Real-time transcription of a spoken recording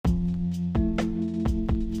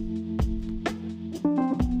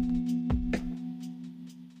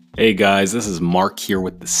Hey guys, this is Mark here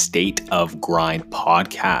with the State of Grind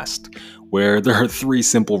podcast, where there are three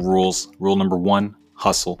simple rules. Rule number one,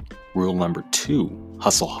 hustle. Rule number two,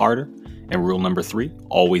 hustle harder. And rule number three,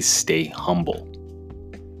 always stay humble.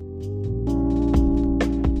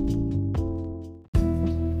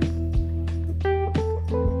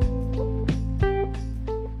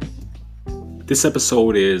 This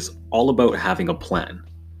episode is all about having a plan.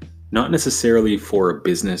 Not necessarily for a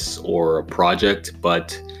business or a project,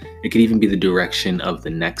 but it could even be the direction of the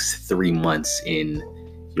next 3 months in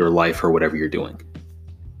your life or whatever you're doing.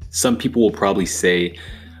 Some people will probably say,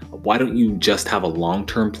 why don't you just have a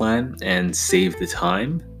long-term plan and save the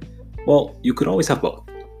time? Well, you could always have both.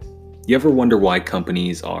 You ever wonder why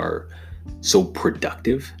companies are so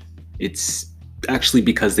productive? It's actually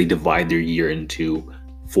because they divide their year into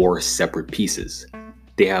 4 separate pieces.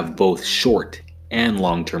 They have both short and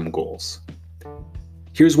long-term goals.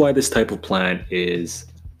 Here's why this type of plan is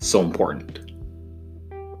so important.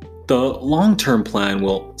 The long-term plan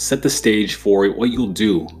will set the stage for what you'll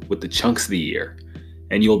do with the chunks of the year,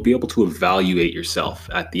 and you'll be able to evaluate yourself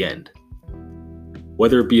at the end.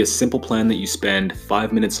 Whether it be a simple plan that you spend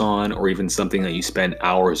 5 minutes on, or even something that you spend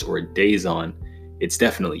hours or days on, it's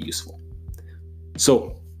definitely useful.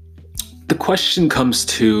 So the question comes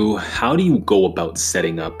to, how do you go about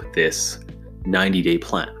setting up this 90-day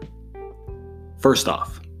plan? First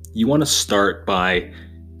off, you want to start by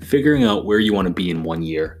figuring out where you want to be in 1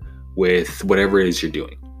 year with whatever it is you're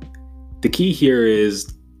doing. The key here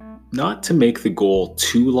is not to make the goal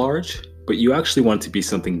too large, but you actually want it to be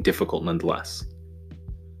something difficult nonetheless.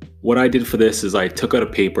 What I did for this is I took out a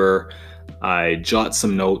paper, I jot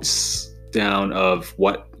some notes down of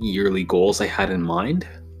what yearly goals I had in mind,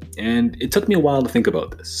 and it took me a while to think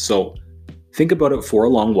about this. So think about it for a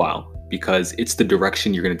long while, because it's the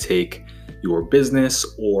direction you're going to take your business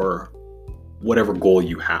or whatever goal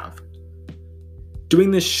you have.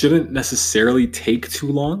 Doing this shouldn't necessarily take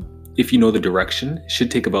too long. If you know the direction, it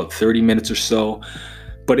should take about 30 minutes or so,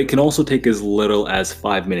 but it can also take as little as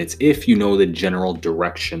 5 minutes if you know the general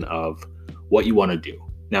direction of what you want to do.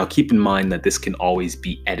 Now, keep in mind that this can always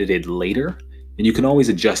be edited later, and you can always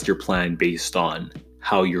adjust your plan based on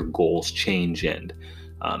how your goals change and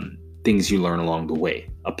things you learn along the way.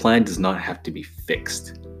 A plan does not have to be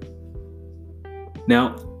fixed.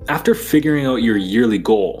 Now, after figuring out your yearly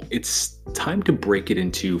goal, it's time to break it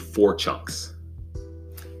into 4 chunks.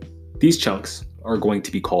 These chunks are going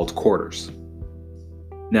to be called quarters.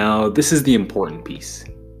 Now, this is the important piece.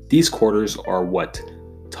 These quarters are what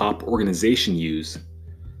top organizations use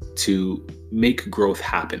to make growth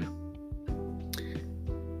happen.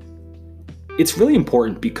 It's really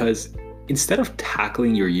important because instead of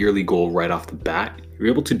tackling your yearly goal right off the bat, you're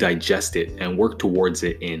able to digest it and work towards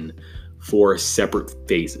it in 4 separate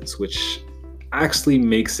phases, which actually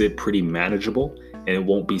makes it pretty manageable, and it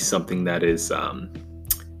won't be something that is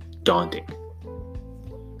daunting.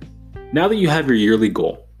 Now that you have your yearly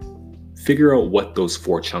goal, figure out what those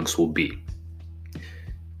 4 chunks will be.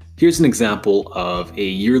 Here's an example of a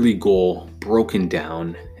yearly goal broken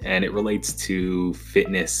down, and it relates to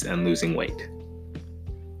fitness and losing weight.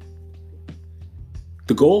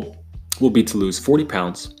 The goal will be to lose 40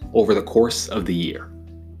 pounds over the course of the year.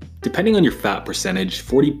 Depending on your fat percentage,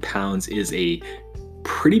 40 pounds is a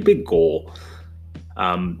pretty big goal,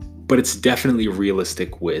 but it's definitely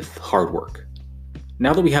realistic with hard work.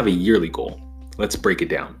 Now that we have a yearly goal, let's break it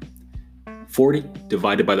down. 40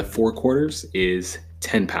 divided by the 4 quarters is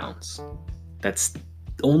 10 pounds. That's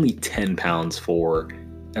only 10 pounds for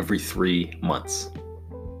every 3 months.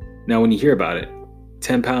 Now, when you hear about it,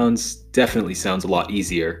 10 pounds definitely sounds a lot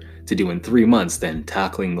easier to do in 3 months than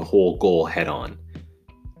tackling the whole goal head on.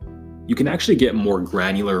 You can actually get more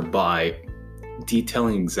granular by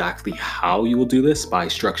detailing exactly how you will do this by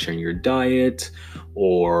structuring your diet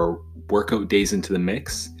or workout days into the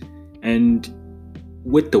mix. And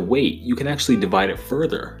with the weight, you can actually divide it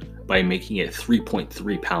further by making it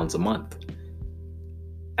 3.3 pounds a month.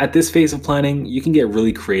 At this phase of planning, you can get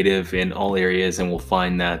really creative in all areas, and we'll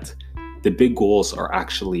find that the big goals are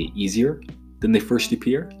actually easier than they first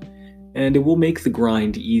appear, and it will make the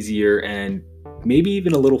grind easier and maybe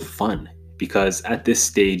even a little fun, because at this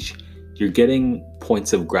stage, you're getting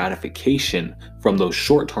points of gratification from those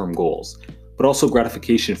short-term goals, but also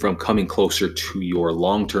gratification from coming closer to your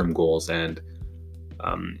long-term goals and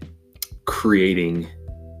creating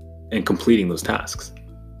and completing those tasks.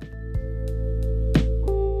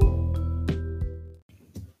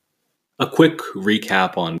 A quick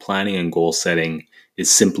recap on planning and goal setting is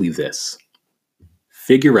simply this.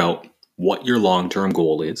 Figure out what your long-term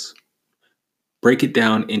goal is, break it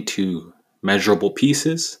down into measurable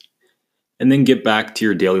pieces, and then get back to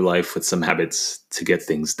your daily life with some habits to get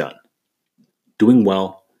things done. Doing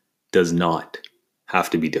well does not have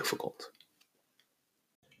to be difficult.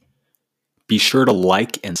 Be sure to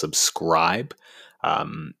like and subscribe.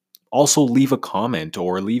 Um, Also, leave a comment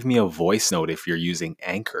or leave me a voice note if you're using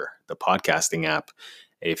Anchor, the podcasting app.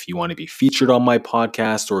 If you want to be featured on my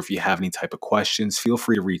podcast or if you have any type of questions, feel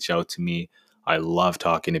free to reach out to me. I love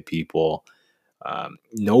talking to people.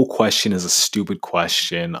 No question is a stupid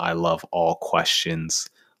question. I love all questions.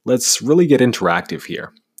 Let's really get interactive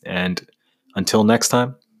here. And until next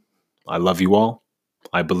time, I love you all.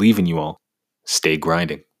 I believe in you all. Stay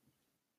grinding.